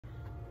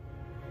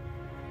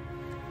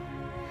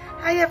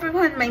Hi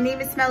everyone, my name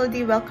is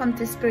Melody. Welcome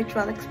to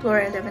Spiritual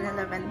Explorer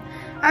 1111.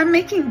 I'm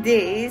making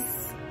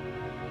this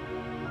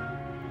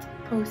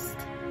post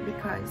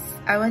because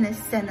I want to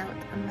send out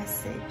a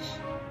message.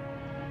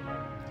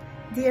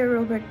 Dear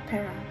Robert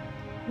Pera,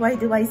 why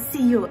do I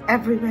see you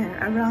everywhere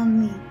around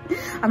me?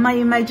 Am I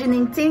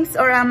imagining things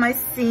or am I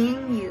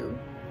seeing you?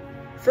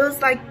 Feels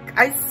like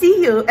I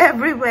see you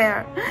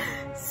everywhere.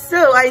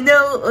 So I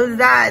know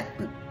that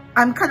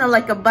I'm kind of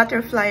like a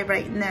butterfly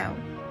right now.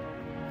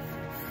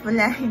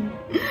 Flying.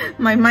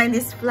 My mind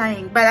is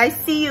flying, but I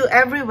see you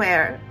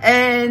everywhere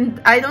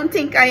and I don't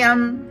think I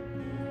am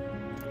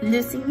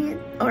losing it,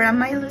 or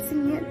am I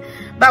losing it?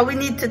 But we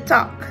need to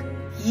talk.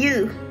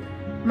 You,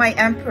 my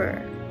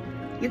emperor,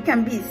 you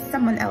can be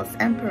someone else's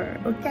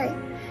emperor, okay?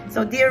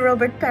 So dear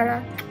Robert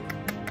Pera,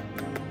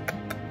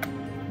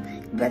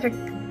 better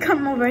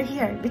come over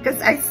here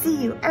because I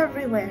see you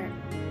everywhere.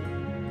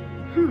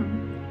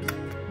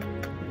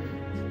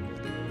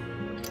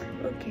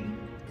 Okay.